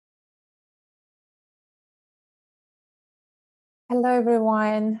Hello,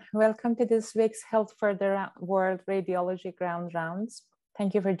 everyone. Welcome to this week's Health for the World Radiology Ground Rounds.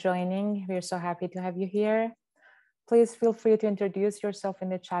 Thank you for joining. We're so happy to have you here. Please feel free to introduce yourself in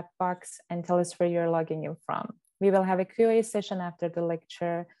the chat box and tell us where you're logging in from. We will have a Q&A session after the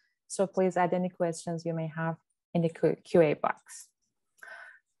lecture, so please add any questions you may have in the Q&A box.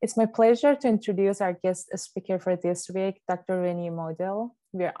 It's my pleasure to introduce our guest speaker for this week, Dr. Renee Moadel.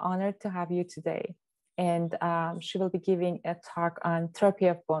 We are honored to have you today. And she will be giving a talk on therapy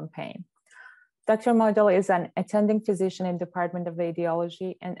of bone pain. Dr. Moadel is an attending physician in the Department of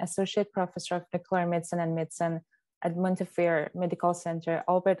Radiology and Associate Professor of Nuclear Medicine and Medicine at Montefiore Medical Center,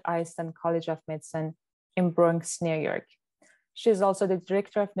 Albert Einstein College of Medicine in Bronx, New York. She is also the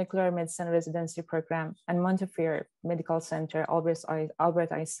Director of Nuclear Medicine Residency Program at Montefiore Medical Center,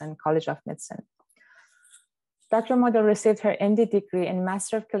 Albert Einstein College of Medicine. Dr. Moadel received her MD degree in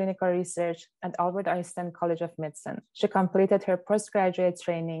Master of Clinical Research at Albert Einstein College of Medicine. She completed her postgraduate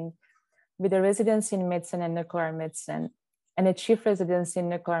training with a residency in medicine and nuclear medicine, and a chief residency in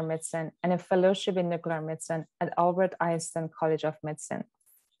nuclear medicine, and a fellowship in nuclear medicine at Albert Einstein College of Medicine.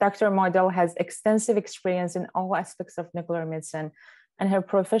 Dr. Moadel has extensive experience in all aspects of nuclear medicine, and her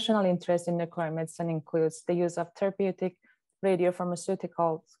professional interest in nuclear medicine includes the use of therapeutic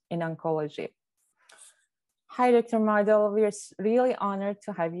radiopharmaceuticals in oncology. Hi, Dr. Moadel. We're really honored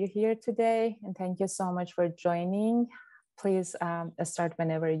to have you here today, and thank you so much for joining. Please start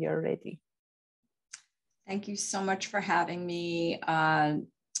whenever you're ready. Thank you so much for having me.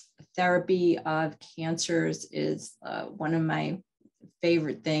 Therapy of cancers is one of my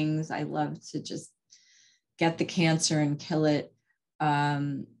favorite things. I love to just get the cancer and kill it.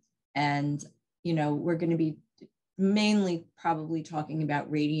 And, you know, we're going to be mainly probably talking about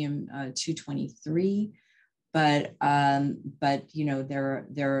radium-223. But you know, there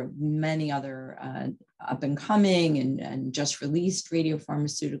are many other up and coming and just released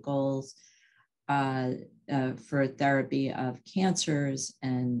radiopharmaceuticals for therapy of cancers,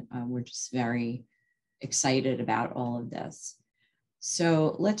 and we're just very excited about all of this.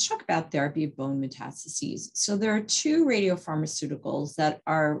 So let's talk about therapy of bone metastases. So there are two radiopharmaceuticals that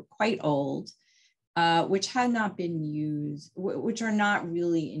are quite old, which had not been used, which are not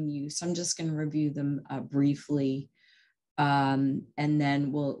really in use. I'm just going to review them briefly, and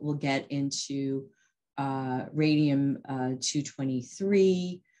then we'll get into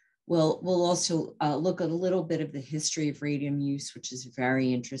radium-223. We'll also look at a little bit of the history of radium use, which is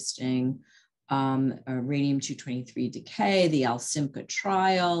very interesting. Radium-223 decay, the Alsimca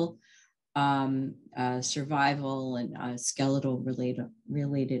trial, survival and skeletal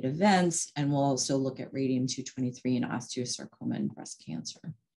related events, and we'll also look at radium-223 in osteosarcoma and breast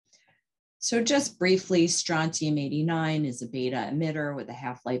cancer. So just briefly, strontium-89 is a beta emitter with a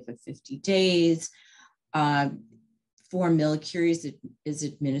half-life of 50 days. 4 millicuries is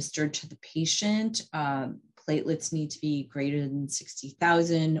administered to the patient. Platelets need to be greater than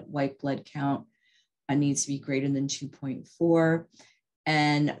 60,000. White blood count needs to be greater than 2.4.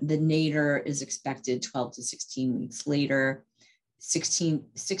 And the nadir is expected 12 to 16 weeks later.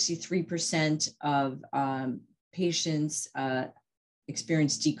 63% of patients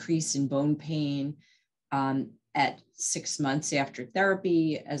experience decrease in bone pain at 6 months after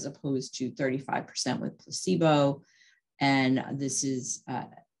therapy, as opposed to 35% with placebo. And this is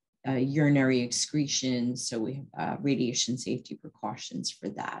urinary excretion, so we have radiation safety precautions for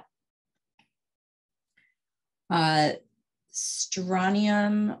that.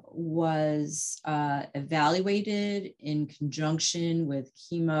 Strontium was evaluated in conjunction with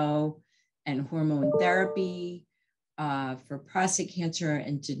chemo and hormone therapy for prostate cancer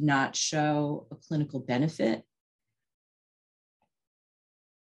and did not show a clinical benefit.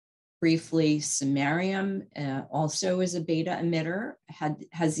 Briefly, samarium also is a beta emitter,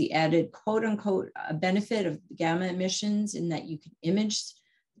 has the added quote unquote benefit of gamma emissions in that you can image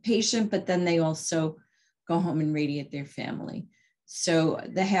the patient, but then they also go home and radiate their family. So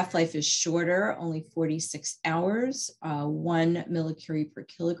the half-life is shorter, only 46 hours. 1 millicurie per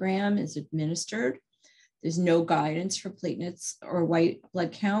kilogram is administered. There's no guidance for platelets or white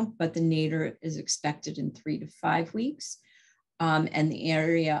blood count, but the nadir is expected in 3 to 5 weeks. And the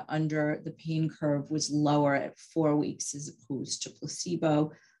area under the pain curve was lower at 4 weeks as opposed to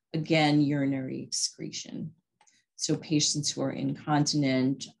placebo. Again, urinary excretion. So patients who are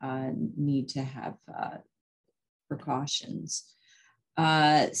incontinent need to have precautions.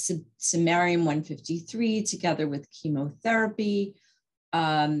 Samarium-153 together with chemotherapy.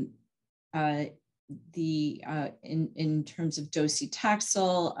 In terms of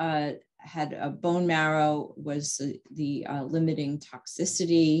docetaxel, had a bone marrow was the limiting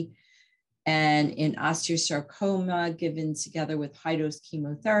toxicity. And in osteosarcoma, given together with high-dose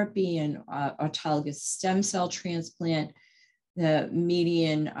chemotherapy and autologous stem cell transplant, the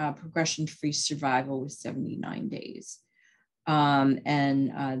median progression-free survival was 79 days.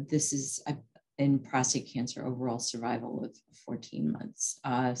 This is in prostate cancer overall survival of 14 months,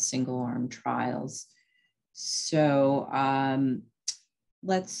 single-arm trials. So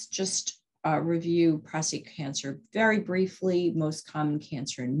let's just review prostate cancer very briefly. Most common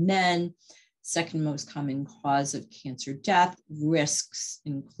cancer in men, second most common cause of cancer death. Risks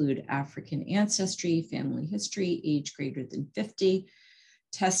include African ancestry, family history, age greater than 50.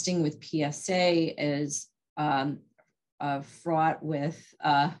 Testing with PSA is fraught with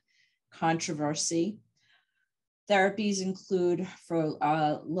controversy. Therapies include for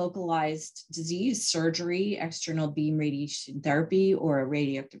localized disease, surgery, external beam radiation therapy, or a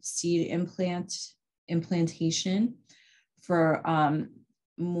radioactive seed implantation. For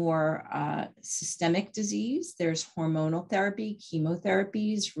more systemic disease, there's hormonal therapy,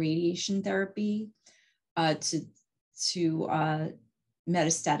 chemotherapies, radiation therapy to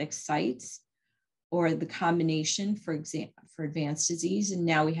metastatic sites, or the combination, for example, for advanced disease. And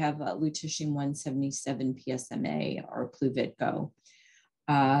now we have lutetium-177 PSMA or Pluvitco.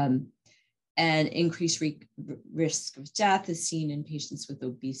 And increased risk of death is seen in patients with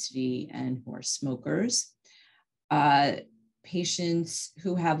obesity and who are smokers. Patients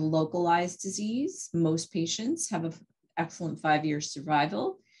who have localized disease, most patients have an excellent 5-year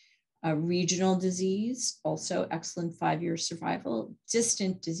survival. Regional disease, also excellent 5-year survival.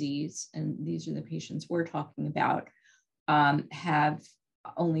 Distant disease, and these are the patients we're talking about, have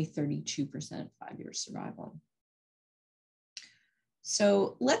only 32% 5-year survival.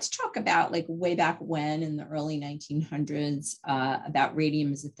 So let's talk about like way back when in the early 1900s about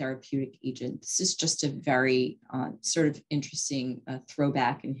radium as a therapeutic agent. This is just a very sort of interesting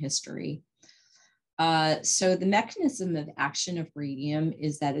throwback in history. So the mechanism of action of radium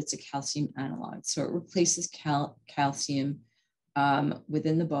is that it's a calcium analog. So it replaces calcium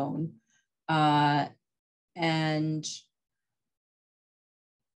within the bone. And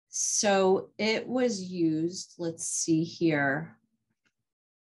so it was used, let's see here,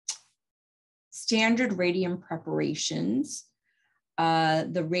 standard radium preparations.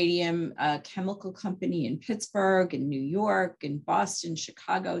 The radium chemical company in Pittsburgh, in New York, in Boston,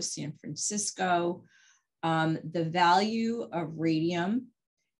 Chicago, San Francisco. The value of radium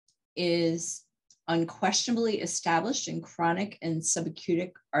is unquestionably established in chronic and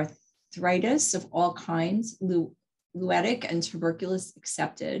subacute arthritis of all kinds, luetic and tuberculous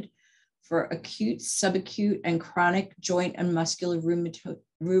accepted, for acute, subacute, and chronic joint and muscular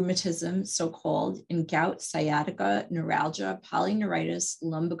rheumatism, so-called, in gout, sciatica, neuralgia, polyneuritis,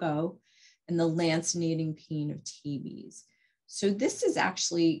 lumbago, and the lancinating pain of TBs. So this is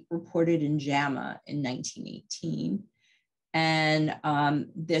actually reported in JAMA in 1918, and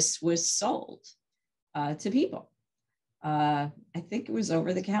this was sold to people. I think it was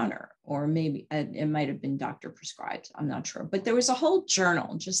over the counter, or maybe it might have been doctor prescribed. I'm not sure, but there was a whole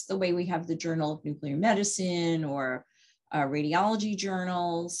journal, just the way we have the Journal of Nuclear Medicine or radiology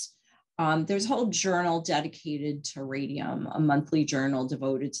journals. There's a whole journal dedicated to radium, a monthly journal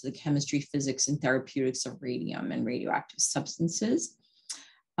devoted to the chemistry, physics, and therapeutics of radium and radioactive substances.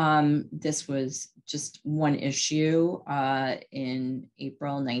 This was just one issue in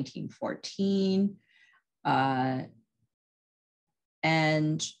April 1914.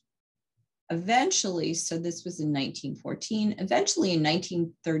 And eventually, so this was in 1914, eventually in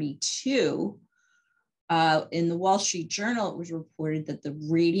 1932, in the Wall Street Journal, it was reported that the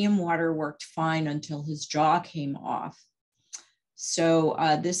radium water worked fine until his jaw came off. So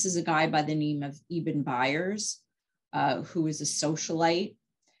this is a guy by the name of Eben Byers, who was a socialite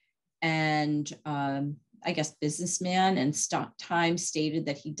and I guess businessman, and Time stated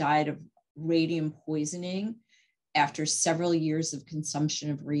that he died of radium poisoning after several years of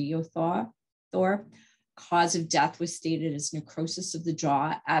consumption of radiothor. Cause of death was stated as necrosis of the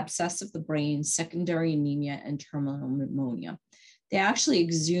jaw, abscess of the brain, secondary anemia, and terminal pneumonia. They actually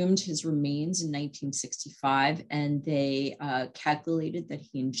exhumed his remains in 1965, and they calculated that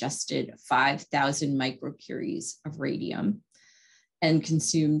he ingested 5,000 microcuries of radium and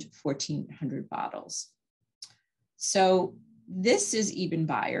consumed 1,400 bottles. So this is Eben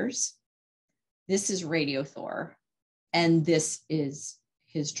Byers. This is radiothor, and this is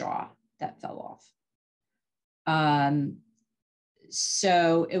his jaw that fell off.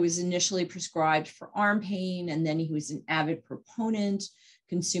 So it was initially prescribed for arm pain, and then he was an avid proponent,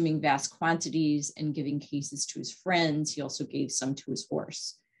 consuming vast quantities and giving cases to his friends. He also gave some to his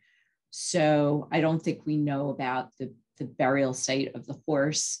horse. So I don't think we know about the burial site of the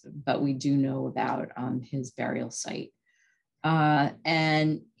horse, but we do know about his burial site.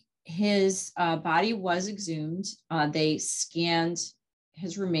 And his body was exhumed. They scanned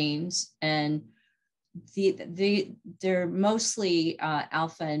his remains, and they're mostly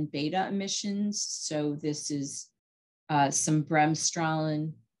alpha and beta emissions. So this is some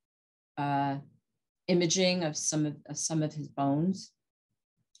bremsstrahlin imaging of some of his bones.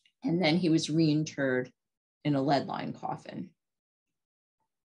 And then he was reinterred in a lead-lined coffin.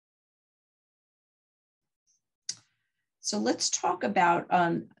 So let's talk about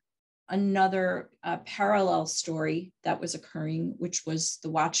another parallel story that was occurring, which was the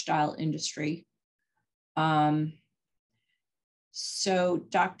watch dial industry. So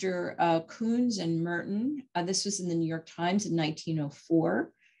Dr. Coons and Merton, this was in the New York Times in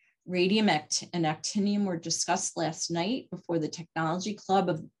 1904. Radium and actinium were discussed last night before the Technology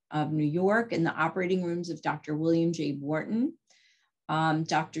Club of New York in the operating rooms of Dr. William J. Wharton.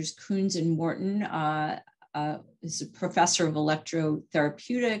 Doctors Coons and Wharton is a professor of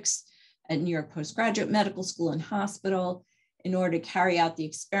electrotherapeutics at New York Postgraduate Medical School and Hospital. In order to carry out the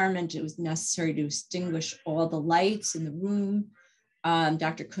experiment, it was necessary to extinguish all the lights in the room.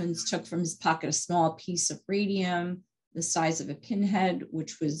 Dr. Coons took from his pocket a small piece of radium, the size of a pinhead,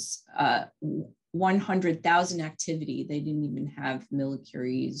 which was 100,000 activity. They didn't even have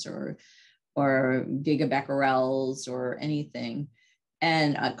millicuries or gigabecquerels or anything,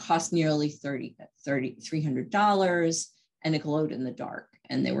 and cost nearly $300, and it glowed in the dark.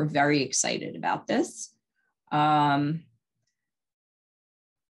 And they were very excited about this.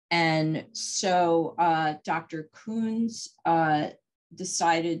 And so Dr. Coons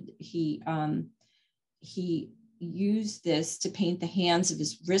decided he used this to paint the hands of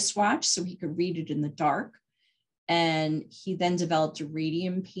his wristwatch so he could read it in the dark. And he then developed a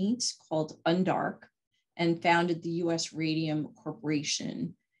radium paint called Undark and founded the US Radium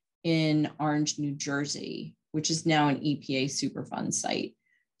Corporation in Orange, New Jersey, which is now an EPA Superfund site.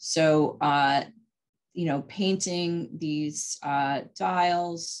 So, painting these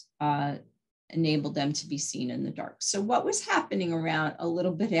dials enabled them to be seen in the dark. So what was happening around a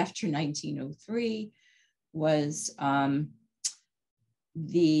little bit after 1903 was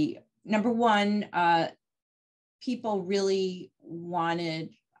the number one, people really wanted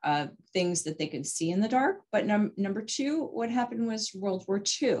things that they could see in the dark. But number two, what happened was World War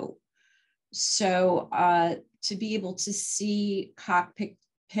II. So to be able to see cockpit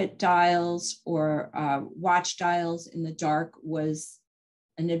dials or watch dials in the dark was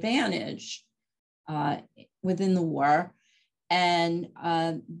an advantage within the war. And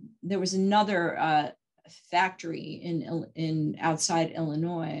there was another factory in outside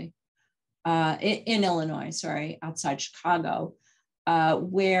Illinois, outside Chicago,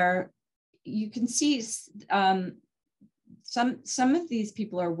 where you can see some of these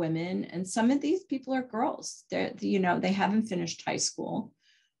people are women and some of these people are girls. They haven't finished high school,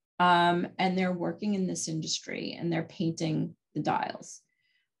 and they're working in this industry and they're painting the dials.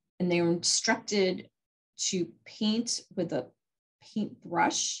 And they were instructed to paint with a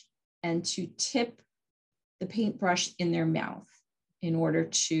paintbrush and to tip the paintbrush in their mouth in order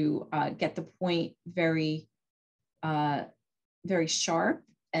to get the point very, very sharp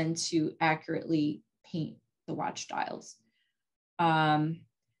and to accurately paint the watch dials.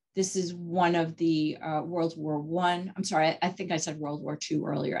 This is one of the World War I. I'm sorry, I think I said World War II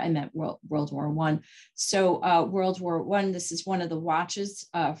earlier. I meant World War I. So World War I, this is one of the watches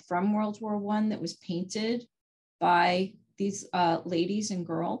from World War I that was painted by these ladies and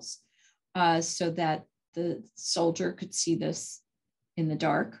girls so that the soldier could see this in the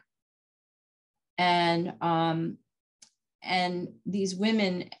dark. And these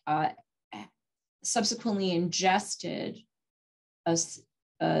women subsequently ingested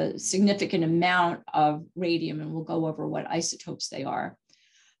a significant amount of radium, and we'll go over what isotopes they are.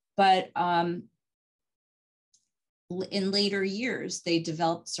 But in later years, they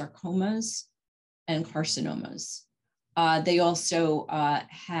developed sarcomas and carcinomas. They also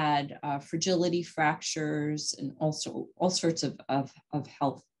had fragility fractures and also all sorts of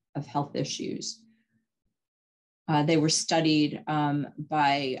health issues. They were studied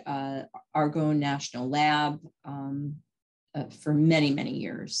by Argonne National Lab for many, many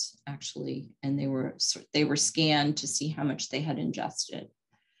years, actually, and they were scanned to see how much they had ingested.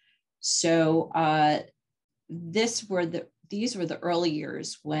 So these were the early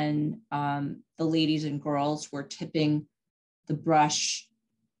years when the ladies and girls were tipping the brush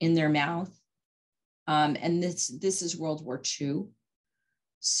in their mouth, and this is World War II.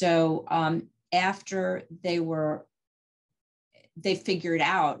 So after they they figured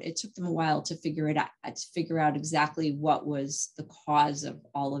out, it took them a while to figure out exactly what was the cause of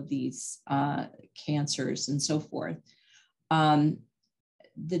all of these cancers and so forth.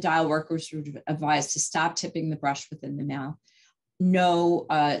 The dial workers were advised to stop tipping the brush within the mouth. No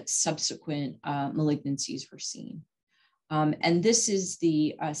subsequent malignancies were seen. And this is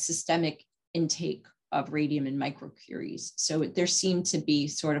the systemic intake of radium in microcuries. So there seemed to be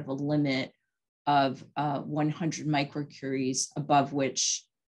sort of a limit of 100 microcuries above which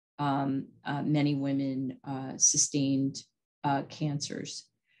many women sustained cancers.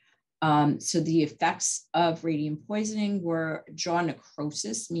 So the effects of radium poisoning were jaw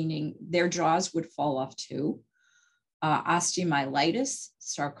necrosis, meaning their jaws would fall off too, osteomyelitis,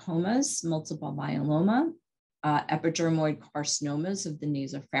 sarcomas, multiple myeloma, epidermoid carcinomas of the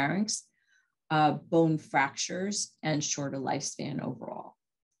nasopharynx, bone fractures, and shorter lifespan overall.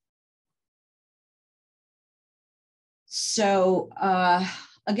 So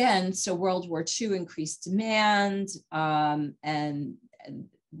again, so World War II increased demand, and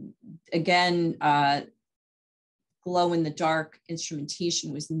again, glow in the dark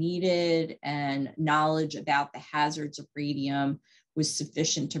instrumentation was needed, and knowledge about the hazards of radium was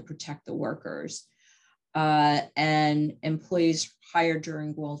sufficient to protect the workers. And employees hired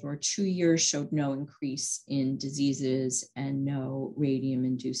during World War II years showed no increase in diseases and no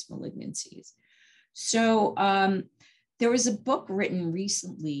radium-induced malignancies. So there was a book written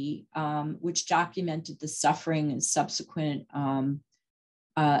recently which documented the suffering and subsequent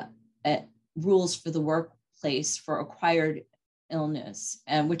rules for the workplace for acquired illness,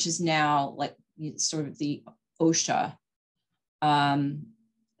 and which is now like sort of the OSHA. I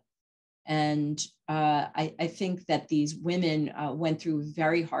think that these women went through a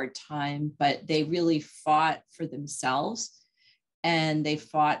very hard time, but they really fought for themselves, and they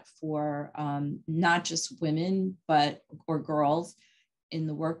fought for not just women or girls in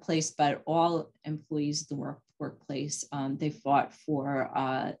the workplace, but all employees in the workplace. They fought for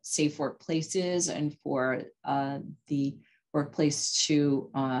safe workplaces and for the workplace to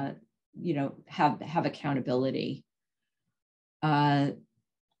have accountability.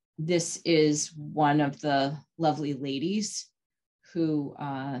 This is one of the lovely ladies who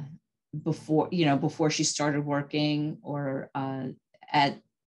before she started working or at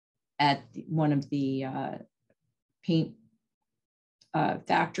one of the paint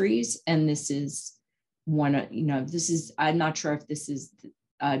factories. And this is one of, I'm not sure if this is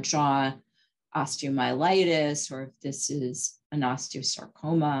jaw osteomyelitis or if this is an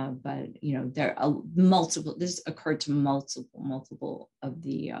osteosarcoma, but there are multiple, this occurred to multiple of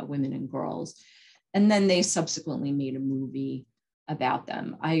the women and girls. And then they subsequently made a movie about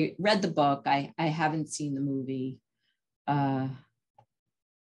them. I read the book, I haven't seen the movie.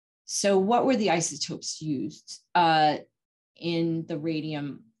 So what were the isotopes used in the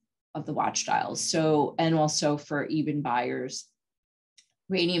radium of the watch dials? So, and also for Eben Byers,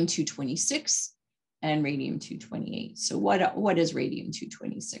 radium-226 and radium-228. So what is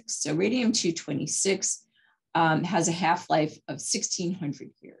radium-226? So radium-226 has a half-life of 1,600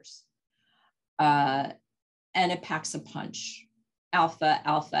 years. And it packs a punch. Alpha,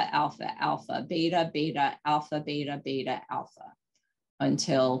 alpha, alpha, alpha, beta, beta, alpha, beta, beta, alpha,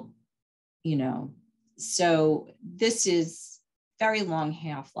 until, so this is very long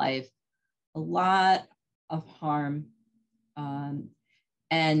half-life, a lot of harm.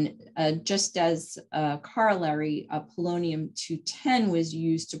 And just as a corollary, polonium-210 was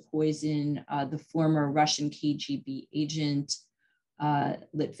used to poison the former Russian KGB agent,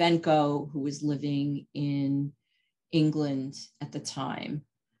 Litvenko, who was living in England at the time.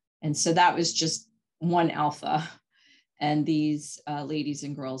 And so that was just one alpha. And these ladies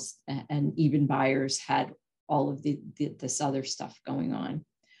and girls and Eben Byers had all of this other stuff going on.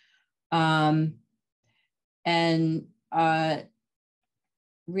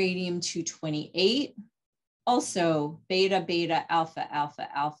 Radium-228, also beta, beta, alpha, alpha,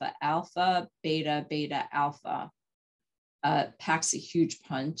 alpha, alpha, beta, beta, alpha, packs a huge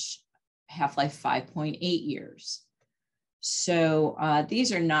punch, half-life 5.8 years. So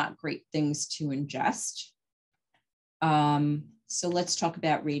these are not great things to ingest. So let's talk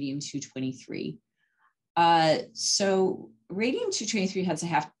about radium-223. So radium-223 has a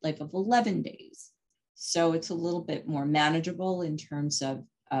half-life of 11 days. So it's a little bit more manageable in terms of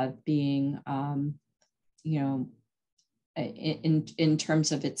being, in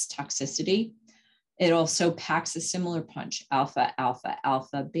terms of its toxicity. It also packs a similar punch, alpha, alpha,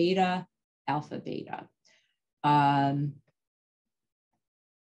 alpha, beta, alpha, beta.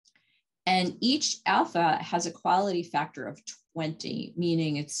 And each alpha has a quality factor of 20,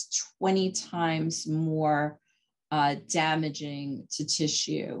 meaning it's 20 times more damaging to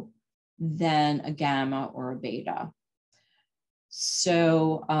tissue than a gamma or a beta.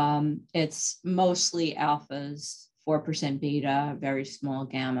 So it's mostly alphas, 4% beta, very small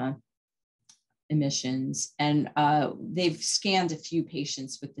gamma emissions. And they've scanned a few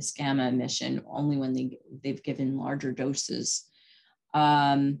patients with this gamma emission only when they've given larger doses.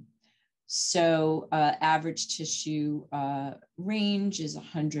 Average tissue range is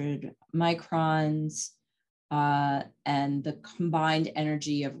 100 microns. And the combined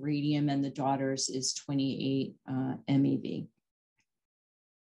energy of radium and the daughters is 28 MeV.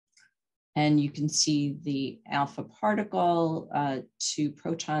 And you can see the alpha particle, 2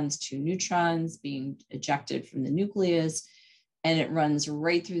 protons, 2 neutrons being ejected from the nucleus, and it runs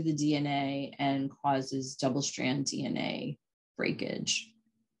right through the DNA and causes double-strand DNA breakage.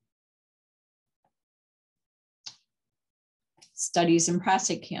 Studies in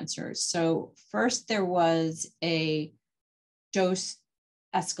prostate cancer. So first there was a dose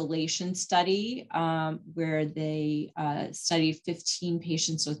escalation study where they studied 15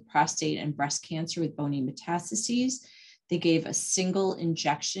 patients with prostate and breast cancer with bony metastases. They gave a single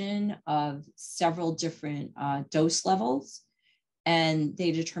injection of several different dose levels, and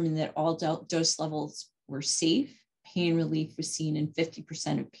they determined that all dose levels were safe. Pain relief was seen in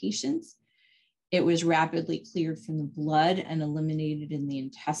 50% of patients. It was rapidly cleared from the blood and eliminated in the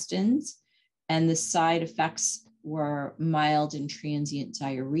intestines. And the side effects were mild and transient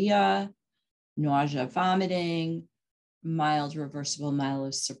diarrhea, nausea, vomiting, mild reversible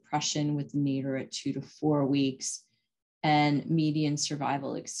myelosuppression with nadir at 2 to 4 weeks, and median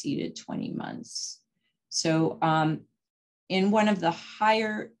survival exceeded 20 months. So in one of the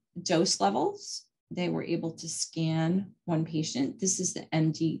higher dose levels, they were able to scan one patient. This is the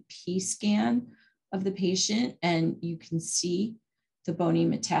MDP scan of the patient, and you can see the bony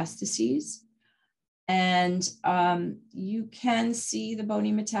metastases. And you can see the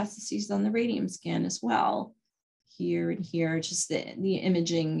bony metastases on the radium scan as well. Here and here, just the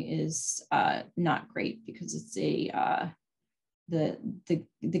imaging is not great because it's the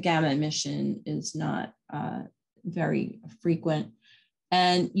gamma emission is not very frequent.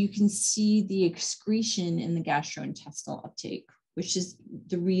 And you can see the excretion in the gastrointestinal uptake, which is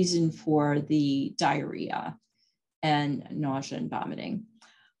the reason for the diarrhea and nausea and vomiting.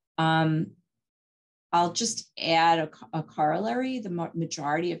 I'll just add a corollary. The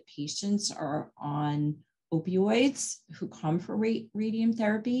majority of patients are on opioids who come for radium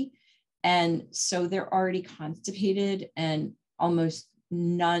therapy. And so they're already constipated, and almost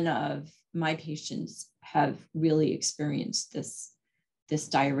none of my patients have really experienced this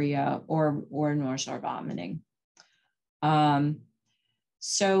diarrhea or nausea or vomiting. They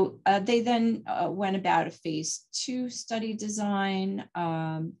then went about a phase 2 study design,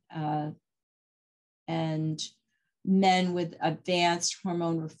 and men with advanced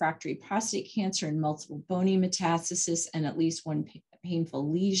hormone refractory prostate cancer and multiple bony metastasis and at least one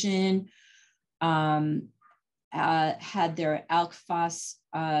painful lesion had their alk phos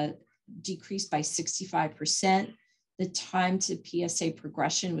decreased by 65%. The time to PSA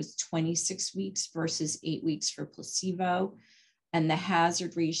progression was 26 weeks versus 8 weeks for placebo. And the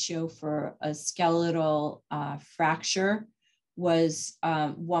hazard ratio for a skeletal fracture was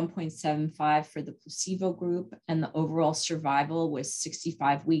 1.75 for the placebo group, and the overall survival was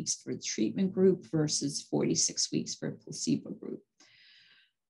 65 weeks for the treatment group versus 46 weeks for placebo group.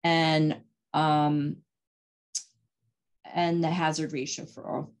 And the hazard ratio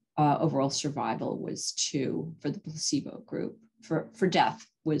for overall survival was 2 for the placebo group. For death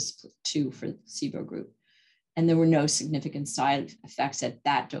was 2 for the placebo group. And there were no significant side effects at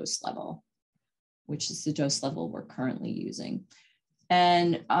that dose level, which is the dose level we're currently using.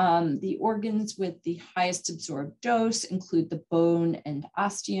 And the organs with the highest absorbed dose include the bone and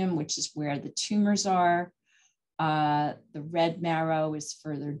ostium, which is where the tumors are. The red marrow is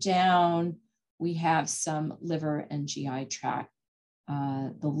further down. We have some liver and GI tract.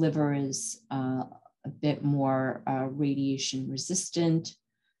 The liver is a bit more radiation resistant.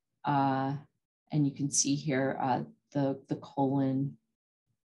 And you can see here the colon.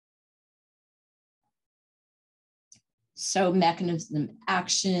 So mechanism of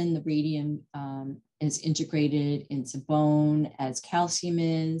action, the radium is integrated into bone as calcium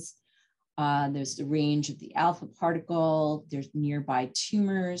is. There's the range of the alpha particle. There's nearby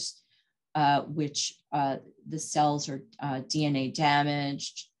tumors, which the cells are DNA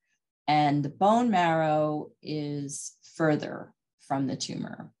damaged. And the bone marrow is further from the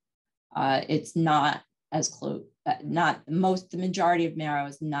tumor. It's not as close, the majority of marrow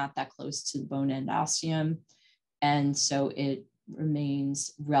is not that close to the bone and ostium. And so it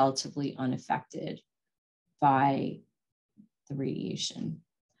remains relatively unaffected. by the radiation.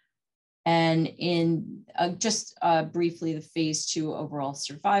 And in just briefly, the phase 2 overall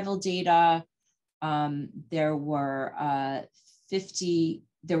survival data, there were 30%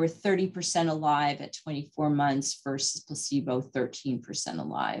 alive at 24 months versus placebo, 13%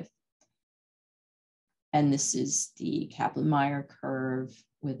 alive. And this is the Kaplan-Meier curve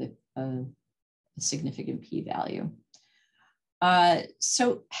with a significant p-value.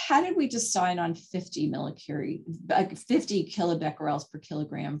 So how did we decide on 50 kilobecquerels per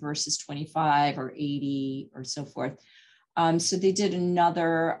kilogram versus 25 or 80 or so forth? So they did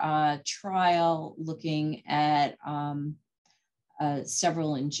another trial looking at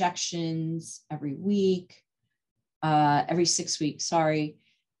several injections every week, every 6 weeks, sorry.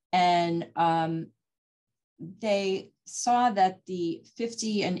 And they saw that the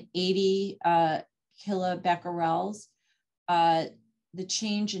 50 and 80 kilobecquerels, the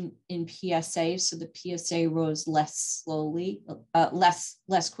change in PSA, so the PSA rose less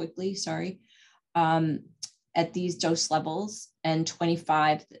quickly, sorry, at these dose levels, and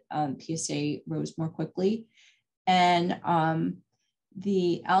 25 PSA rose more quickly. And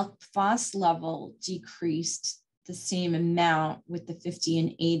the alk phos level decreased the same amount with the 50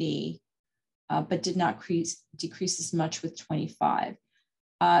 and 80, but did not decrease as much with 25.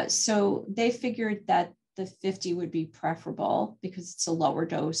 So they figured that the 50 would be preferable because it's a lower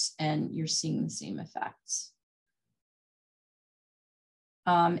dose and you're seeing the same effects.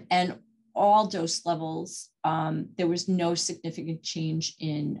 And all dose levels, there was no significant change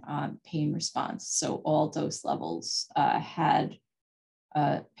in pain response. So all dose levels had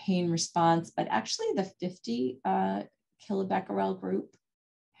pain response, but actually the 50 kilobecquerel group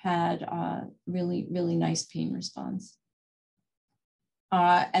had really, really nice pain response.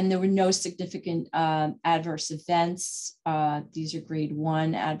 And there were no significant adverse events. These are grade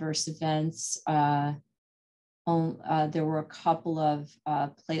 1 adverse events. There were a couple of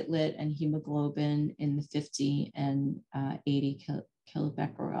platelet and hemoglobin in the 50 and 80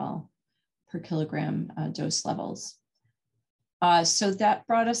 kilobecquerel per kilogram dose levels. So that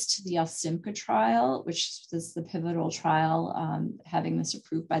brought us to the Alsimca trial, which is the pivotal trial having this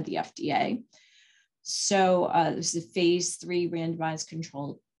approved by the FDA. So this is a phase 3 randomized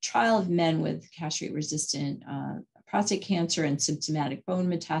controlled trial of men with castrate-resistant prostate cancer and symptomatic bone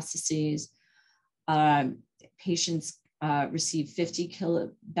metastases. Patients received 50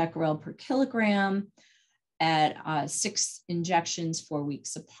 kilobecquerel per kilogram at 6 injections 4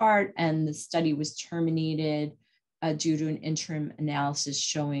 weeks apart, and the study was terminated due to an interim analysis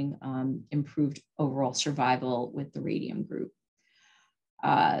showing improved overall survival with the radium group.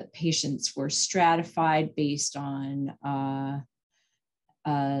 Patients were stratified based on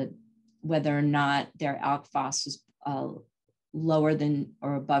whether or not their alk phos was lower than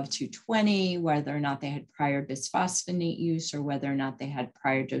or above 220, whether or not they had prior bisphosphonate use, or whether or not they had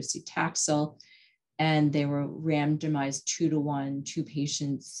prior docetaxel. And they were randomized 2-to-1, 2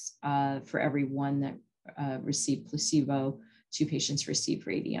 patients for every one that received placebo, 2 patients received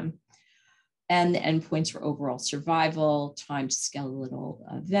radium. And the endpoints were overall survival, time to skeletal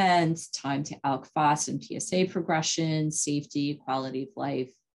events, time to alk phos and PSA progression, safety, quality of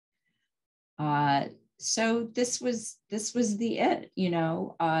life. So this was it.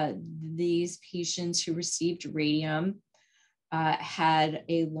 These patients who received radium had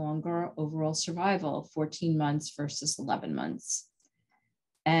a longer overall survival, 14 months versus 11 months.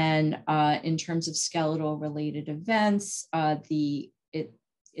 And in terms of skeletal related events,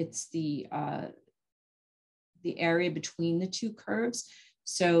 it's the area between the 2 curves.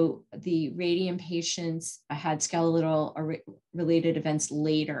 So the radium patients had skeletal related events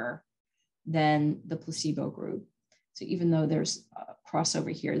later than the placebo group. So even though there's a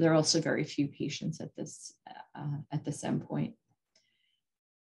crossover here, there are also very few patients at this endpoint.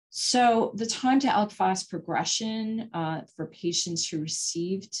 So the time to alk phos progression for patients who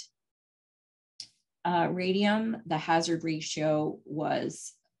received radium, the hazard ratio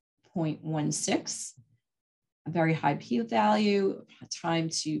was 0.16, a very high p-value. Time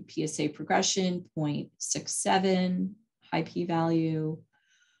to PSA progression, 0.67, high p-value.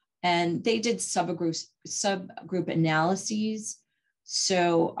 And they did subgroup analyses.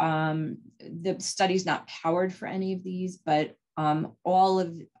 So the study's not powered for any of these, but all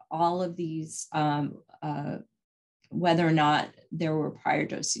of these, whether or not there were prior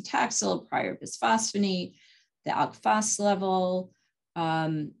docetaxel, prior bisphosphonate, the alk phos level,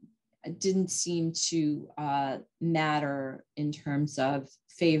 didn't seem to matter in terms of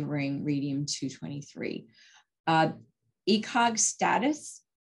favoring radium-223. ECOG status,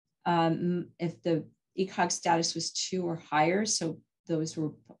 if the ECOG status was 2 or higher, so those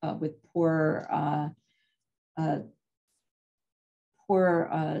were with poor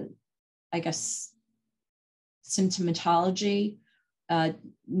poor, I guess, symptomatology,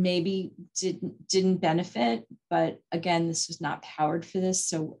 maybe didn't benefit, but again, this was not powered for this.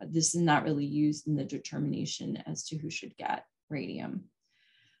 So this is not really used in the determination as to who should get radium.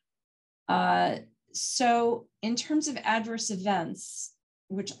 So in terms of adverse events,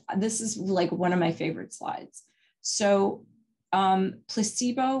 which this is like one of my favorite slides. So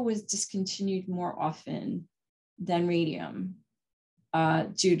placebo was discontinued more often than radium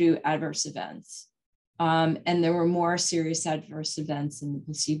due to adverse events. And there were more serious adverse events in the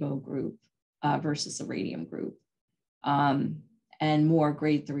placebo group versus the radium group, and more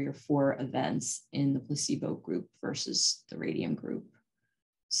grade 3 or 4 events in the placebo group versus the radium group.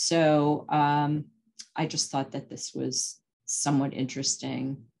 So I just thought that this was somewhat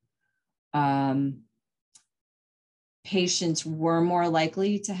interesting. Patients were more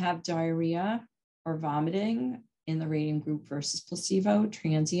likely to have diarrhea or vomiting in the radium group versus placebo,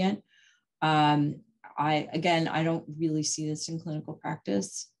 transient. I don't really see this in clinical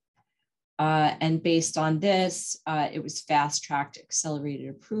practice. And based on this, it was fast-tracked accelerated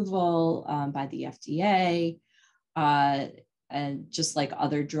approval by the FDA. And just like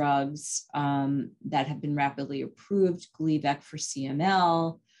other drugs that have been rapidly approved, Gleevec for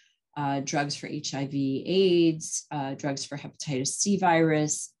CML, drugs for HIV/AIDS, drugs for hepatitis C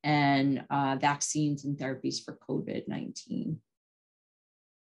virus, and vaccines and therapies for COVID-19.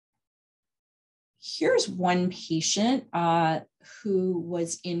 Here's one patient who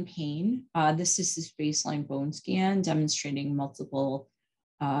was in pain. This is his baseline bone scan demonstrating multiple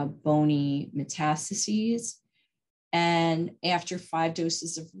bony metastases. And after 5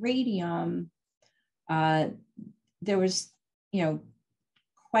 doses of radium, there was,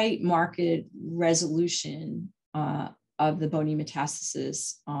 quite marked resolution of the bony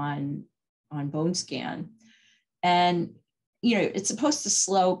metastasis on bone scan. And, it's supposed to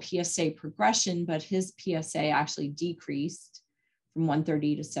slow PSA progression, but his PSA actually decreased from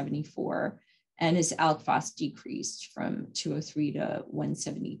 130 to 74, and his alk phos decreased from 203 to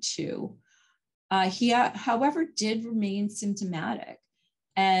 172. He, however, did remain symptomatic,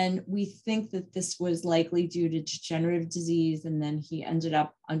 and we think that this was likely due to degenerative disease, and then he ended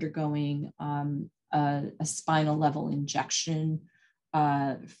up undergoing a spinal level injection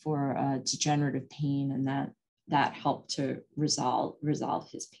for degenerative pain, and that helped to resolve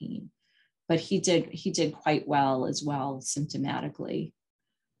his pain. But he did quite well as well symptomatically.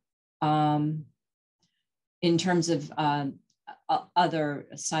 In terms of other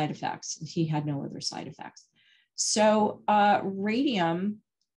side effects, he had no other side effects. So radium,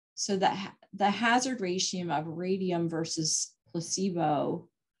 so the hazard ratio of radium versus placebo,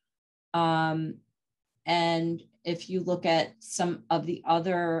 and if you look at some of the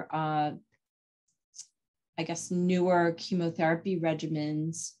other, I guess, newer chemotherapy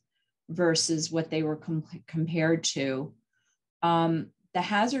regimens versus what they were compared to, the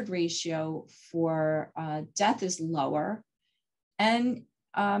hazard ratio for death is lower. And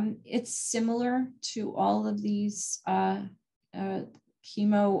it's similar to all of these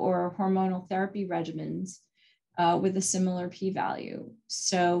chemo or hormonal therapy regimens with a similar p-value.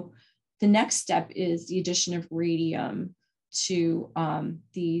 So the next step is the addition of radium to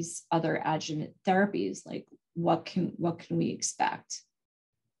these other adjuvant therapies. Like what can we expect?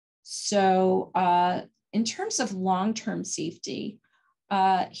 So in terms of long-term safety,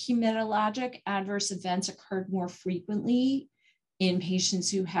 hematologic adverse events occurred more frequently in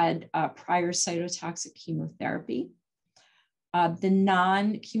patients who had prior cytotoxic chemotherapy. The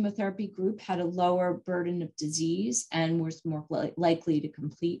non-chemotherapy group had a lower burden of disease and was more likely to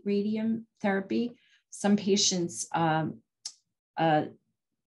complete radium therapy. Some patients, I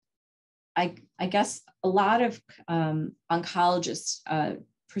guess a lot of oncologists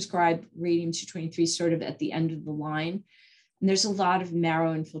prescribe radium-223 sort of at the end of the line. And there's a lot of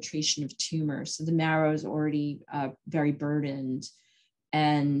marrow infiltration of tumors. So the marrow is already very burdened,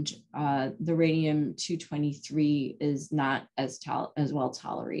 and the radium-223 is not as well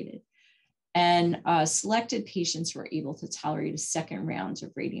tolerated. And selected patients were able to tolerate a second round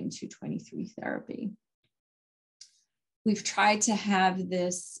of radium-223 therapy. We've tried to have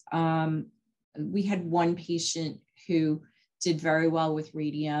this, we had one patient who did very well with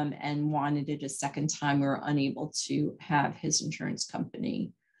radium and wanted it a second time. We were unable to have his insurance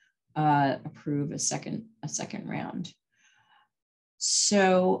company approve a second round.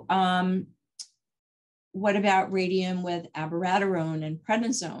 So what about radium with abiraterone and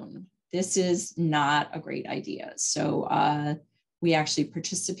prednisone? This is not a great idea. So we actually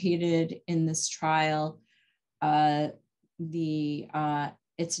participated in this trial.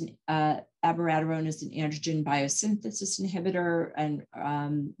 It's Abiraterone is an androgen biosynthesis inhibitor and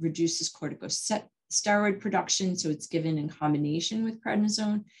reduces corticosteroid production. So it's given in combination with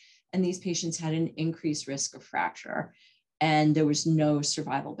prednisone. And these patients had an increased risk of fracture, and there was no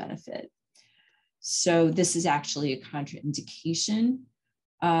survival benefit. So this is actually a contraindication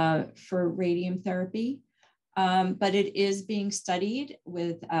for radium therapy. But it is being studied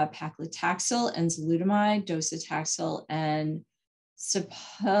with paclitaxel, enzalutamide, docetaxel, and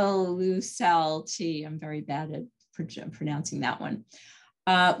Sipuleucel T. I'm very bad at pronouncing that one.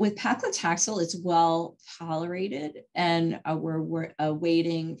 With paclitaxel, it's well tolerated, and we're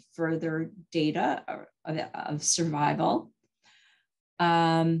awaiting further data of survival.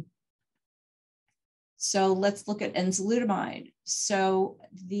 So let's look at enzalutamide. So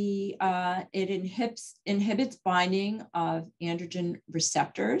it inhibits binding of androgen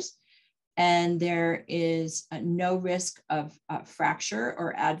receptors, and there is no risk of fracture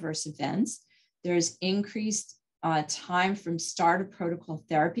or adverse events. There's increased time from start of protocol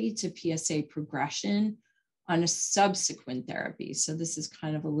therapy to PSA progression on a subsequent therapy. So this is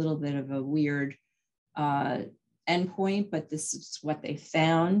kind of a little bit of a weird endpoint, but this is what they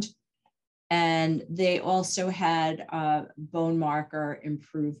found. And they also had bone marker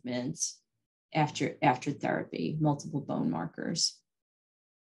improvements after therapy, multiple bone markers.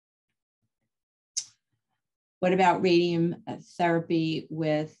 What about radium therapy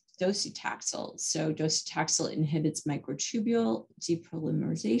with docetaxel? So docetaxel inhibits microtubule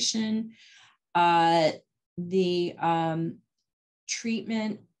depolymerization. The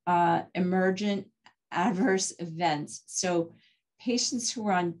treatment emergent adverse events. So patients who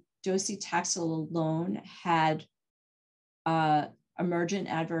were on docetaxel alone had emergent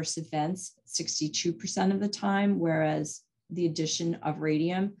adverse events 62% of the time, whereas the addition of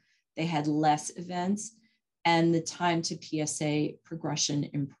radium, they had less events, and the time to PSA progression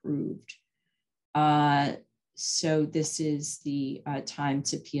improved. So this is the time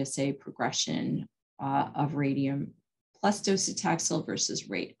to PSA progression of radium plus docetaxel versus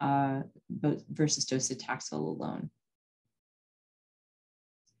docetaxel alone.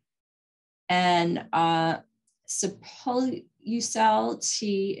 And Sipuleucel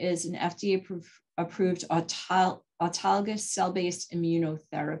T is an FDA-approved autologous cell-based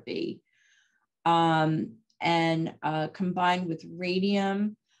immunotherapy. And combined with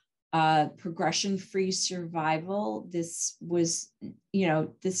radium, progression-free survival. This was,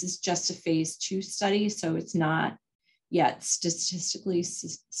 this is just a phase 2 study, so it's not yet statistically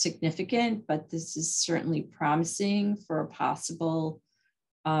significant, but this is certainly promising for a possible,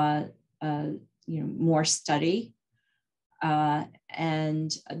 more study.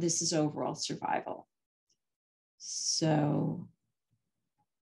 And this is overall survival.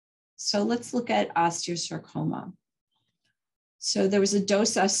 So let's look at osteosarcoma. So there was a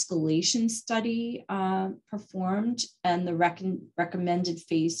dose escalation study performed, and the recommended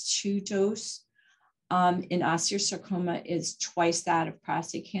phase 2 dose in osteosarcoma is twice that of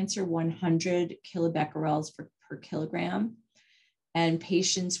prostate cancer, 100 kilobecquerels per kilogram. And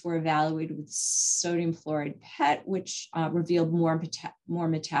patients were evaluated with sodium fluoride PET, which revealed more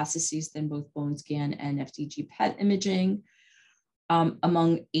metastases than both bone scan and FDG PET imaging.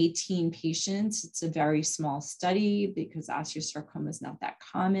 Among 18 patients, it's a very small study because osteosarcoma is not that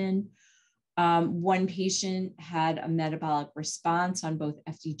common. One patient had a metabolic response on both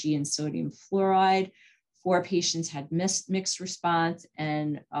FDG and sodium fluoride. 4 patients had mixed response,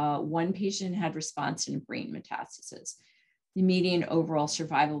 and 1 patient had response in brain metastasis. The median overall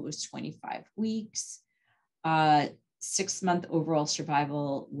survival was 25 weeks. 6-month overall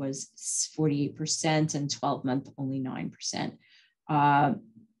survival was 48%, and 12-month only 9%.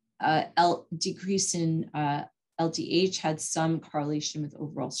 Decrease in LDH had some correlation with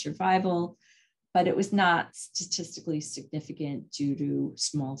overall survival, but it was not statistically significant due to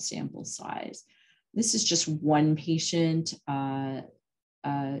small sample size. This is just one patient.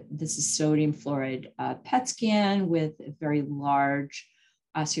 This is sodium fluoride PET scan with a very large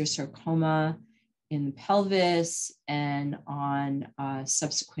osteosarcoma in the pelvis, and on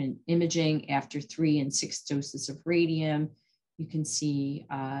subsequent imaging after 3 and 6 doses of radium, you can see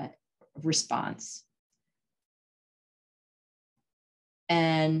response.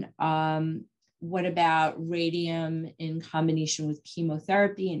 And what about radium in combination with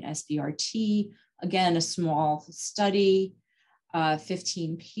chemotherapy and SBRT? Again, a small study,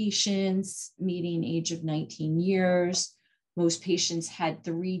 15 patients, median age of 19 years. Most patients had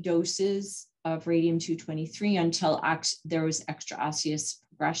 3 doses of radium-223 until there was extraosseous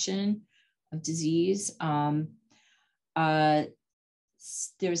progression of disease.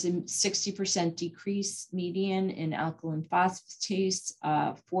 There's a 60% decrease median in alkaline phosphatase.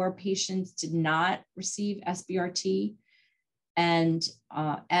 4 patients did not receive SBRT and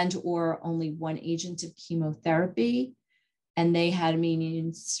or only 1 agent of chemotherapy. And they had a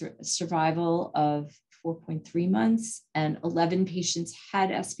median survival of 4.3 months, and 11 patients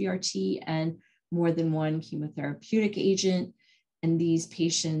had SBRT and more than 1 chemotherapeutic agent. And these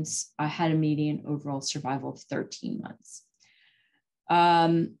patients had a median overall survival of 13 months.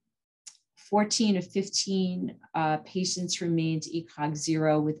 14 of 15 patients remained ECOG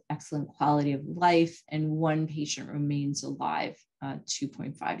 0 with excellent quality of life, and 1 patient remains alive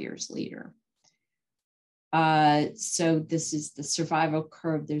 2.5 years later. So this is the survival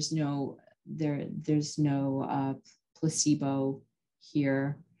curve. There's no placebo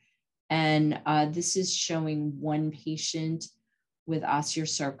here. And this is showing 1 patient with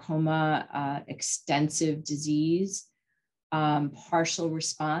osteosarcoma, extensive disease, partial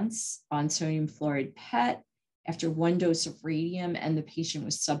response on sodium fluoride PET after 1 dose of radium, and the patient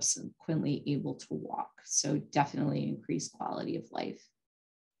was subsequently able to walk. So definitely increased quality of life.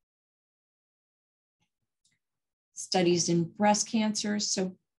 Studies in breast cancer.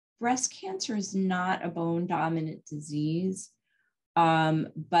 So breast cancer is not a bone dominant disease,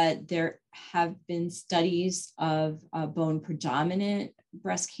 but there have been studies of bone predominant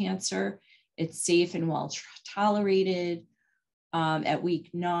breast cancer. It's safe and well tolerated. At week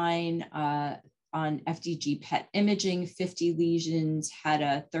 9 on FDG PET imaging, 50 lesions had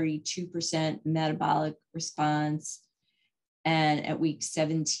a 32% metabolic response. And at week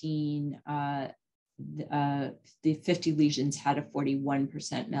 17, the 50 lesions had a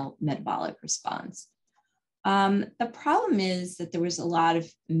 41% metabolic response. The problem is that there was a lot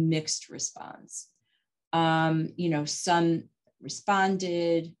of mixed response. Some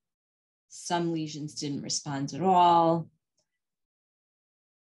responded, some lesions didn't respond at all.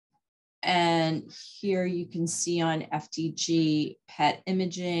 And here you can see on FDG PET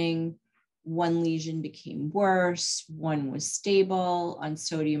imaging, 1 lesion became worse, 1 was stable. On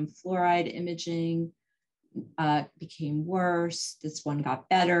sodium fluoride imaging, became worse. This one got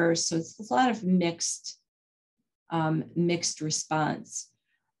better. So it's a lot of mixed response.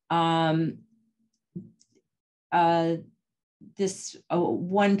 This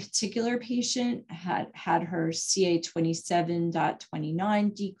one particular patient had her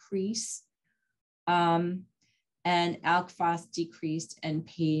CA27.29 decrease, and alk phos decreased, and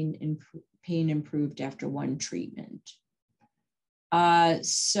pain improved after 1 treatment.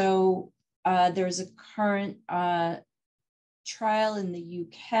 So there's a current trial in the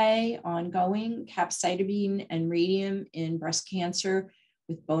UK ongoing, capecitabine and radium in breast cancer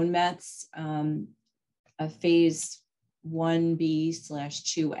with bone mets, a phase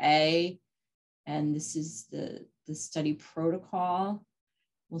 1B/2A, and this is the study protocol.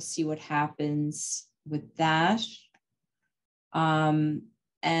 We'll see what happens with that. And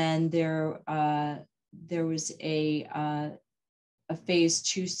there was a phase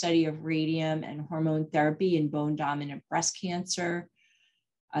 2 study of radium and hormone therapy in bone dominant breast cancer.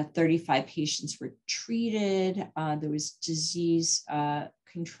 35 patients were treated. There was disease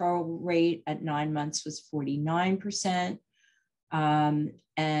control rate at 9 months was 49%.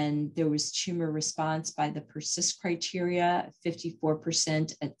 And there was tumor response by the PERSIST criteria,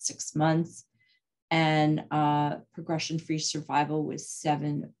 54% at 6 months. And progression-free survival was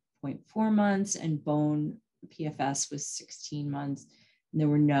 7.4 months, and bone PFS was 16 months. And there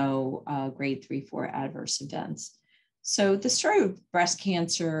were no grade 3/4 adverse events. So the story of breast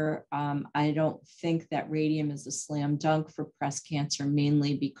cancer, I don't think that radium is a slam dunk for breast cancer,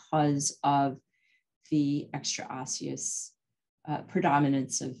 mainly because of the extraosseous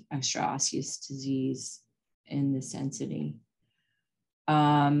predominance of extraosseous disease in this entity.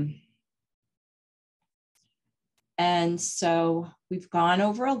 And so we've gone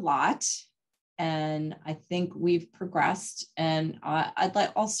over a lot, and I think we've progressed. And I'd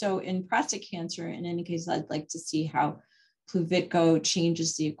like also in prostate cancer, in any case, I'd like to see how Pluvicto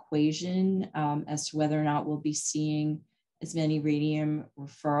changes the equation as to whether or not we'll be seeing as many radium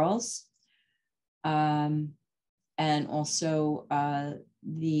referrals. And also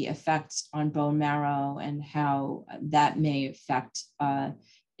the effects on bone marrow and how that may affect,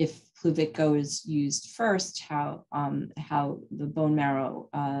 if Pluvicto is used first, how the bone marrow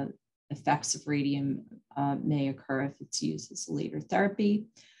effects of radium may occur if it's used as a later therapy.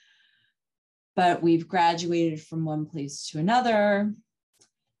 But we've graduated from one place to another.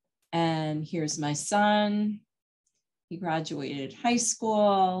 And here's my son. He graduated high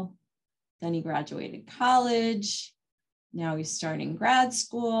school, then he graduated college. Now he's starting grad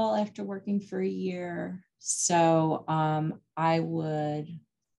school after working for a year. So I would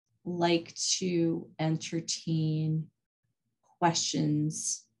like to entertain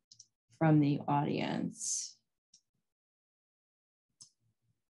questions from the audience.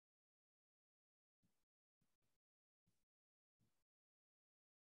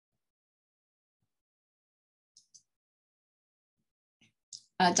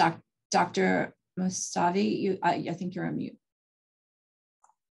 Dr. Mustavi, I think you're on mute.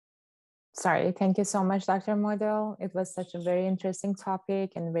 Sorry, thank you so much, Dr. Moadel. It was such a very interesting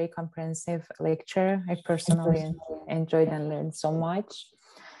topic and very comprehensive lecture. I personally enjoyed and learned so much.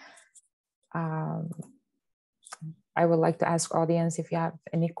 I would like to ask audience, if you have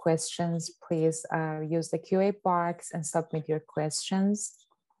any questions, please use the QA box and submit your questions.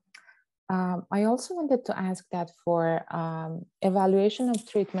 I also wanted to ask that for evaluation of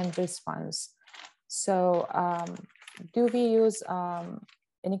treatment response. So do we use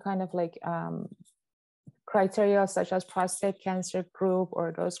any kind of like criteria such as prostate cancer group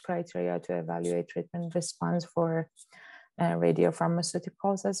or those criteria to evaluate treatment response for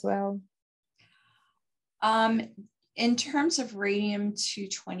radiopharmaceuticals as well? In terms of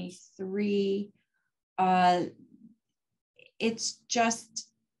radium-223, it's just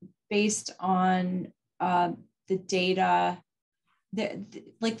based on the data,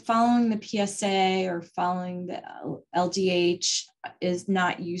 like following the PSA or following the LDH is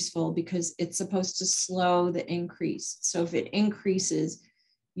not useful because it's supposed to slow the increase. So if it increases,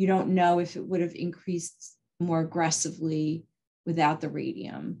 you don't know if it would have increased more aggressively without the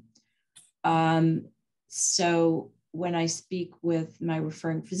radium. So when I speak with my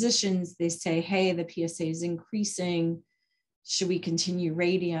referring physicians, they say, hey, the PSA is increasing. Should we continue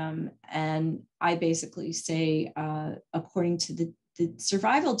radium? And I basically say, according to the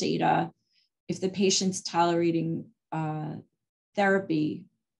survival data, if the patient's tolerating therapy,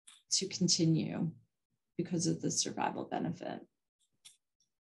 to continue because of the survival benefit.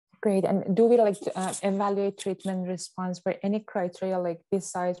 Great. And do we like to evaluate treatment response for any criteria like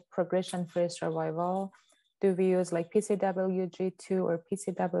besides progression-free survival? Do we use like PCWG2 or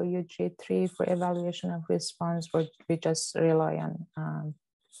PCWG3 for evaluation of response, or we just rely on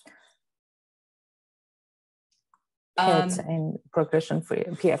PET and progression-free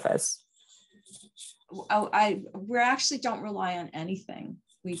PFS? We actually don't rely on anything.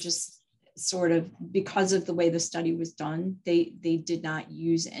 We just sort of, because of the way the study was done, they did not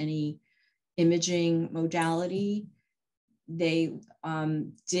use any imaging modality. They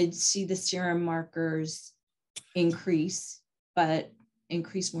did see the serum markers increase, but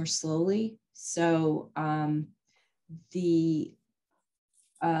increase more slowly. So the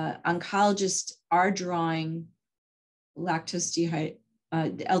oncologists are drawing lactose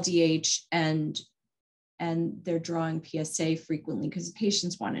LDH and they're drawing PSA frequently because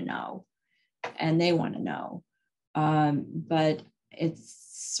patients want to know and they want to know. But it's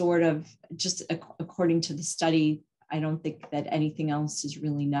sort of just according to the study, I don't think that anything else is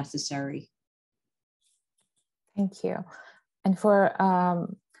really necessary. Thank you. And for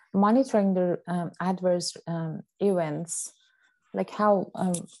monitoring the adverse events, like how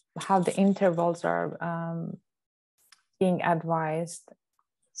the intervals are being advised?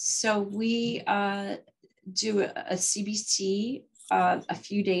 So we do a CBC a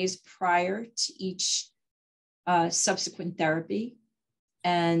few days prior to each subsequent therapy.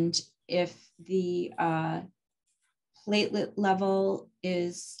 And if the platelet level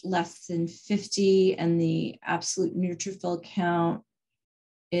is less than 50 and the absolute neutrophil count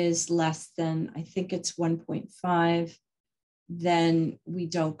is less than, I think it's 1.5, then we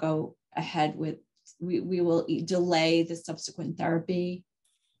don't go ahead with, we will delay the subsequent therapy,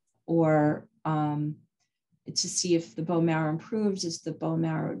 or to see if the bone marrow improves. If the bone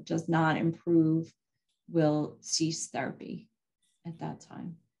marrow does not improve, we'll cease therapy at that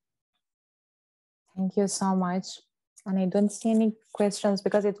time. Thank you so much. And I don't see any questions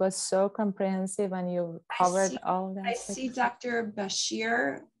because it was so comprehensive and you covered all that. I see Dr.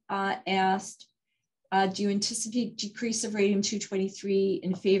 Bashir asked, do you anticipate decrease of radium-223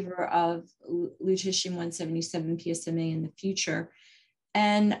 in favor of lutetium-177 PSMA in the future?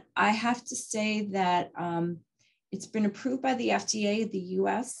 And I have to say that it's been approved by the FDA, the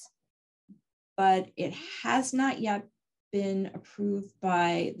US, but it has not yet been approved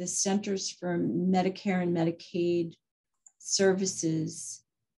by the Centers for Medicare and Medicaid Services.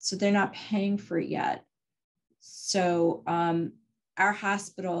 So they're not paying for it yet. So our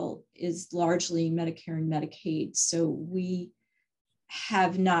hospital is largely Medicare and Medicaid. So we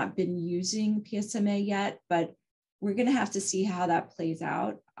have not been using PSMA yet, but we're going to have to see how that plays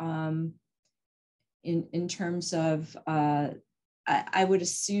out in terms of I would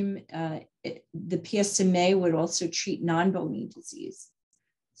assume the PSMA would also treat non-bony disease.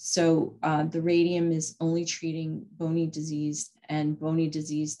 So the radium is only treating bony disease and bony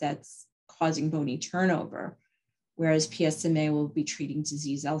disease that's causing bony turnover, whereas PSMA will be treating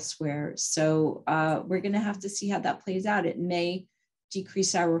disease elsewhere. So we're going to have to see how that plays out. It may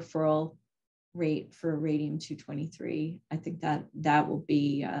decrease our referral rate for radium-223. I think that will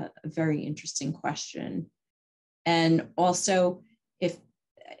be a very interesting question. And also, if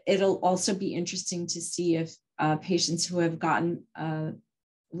it'll also be interesting to see if patients who have gotten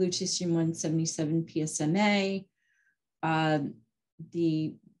lutetium-177 PSMA,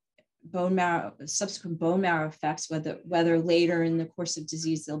 the bone marrow, subsequent bone marrow effects, whether later in the course of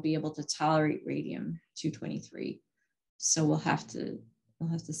disease they'll be able to tolerate radium-223. So we'll have to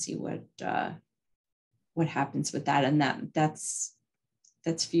see what happens with that, and that's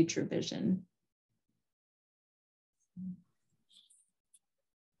future vision.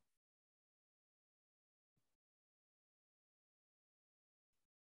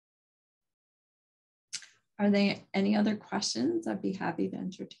 Are there any other questions? I'd be happy to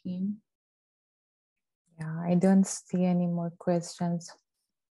entertain. Yeah, I don't see any more questions.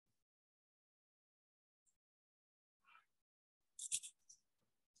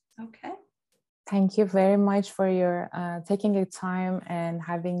 Okay. Thank you very much for your taking the time and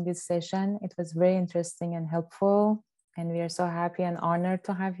having this session. It was very interesting and helpful, and we are so happy and honored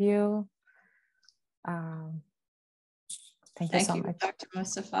to have you. Thank you so much. Dr.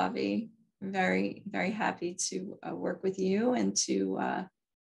 Mostafavi. I'm very, very happy to work with you and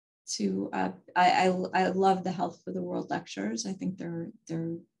I love the Health for the World lectures. I think they're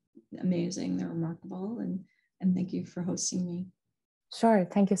amazing, they're remarkable, and thank you for hosting me. Sure,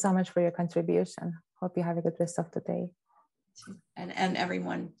 thank you so much for your contribution. Hope you have a good rest of the day. And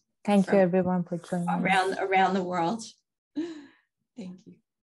everyone. Thank you everyone for joining. Around the world. Thank you.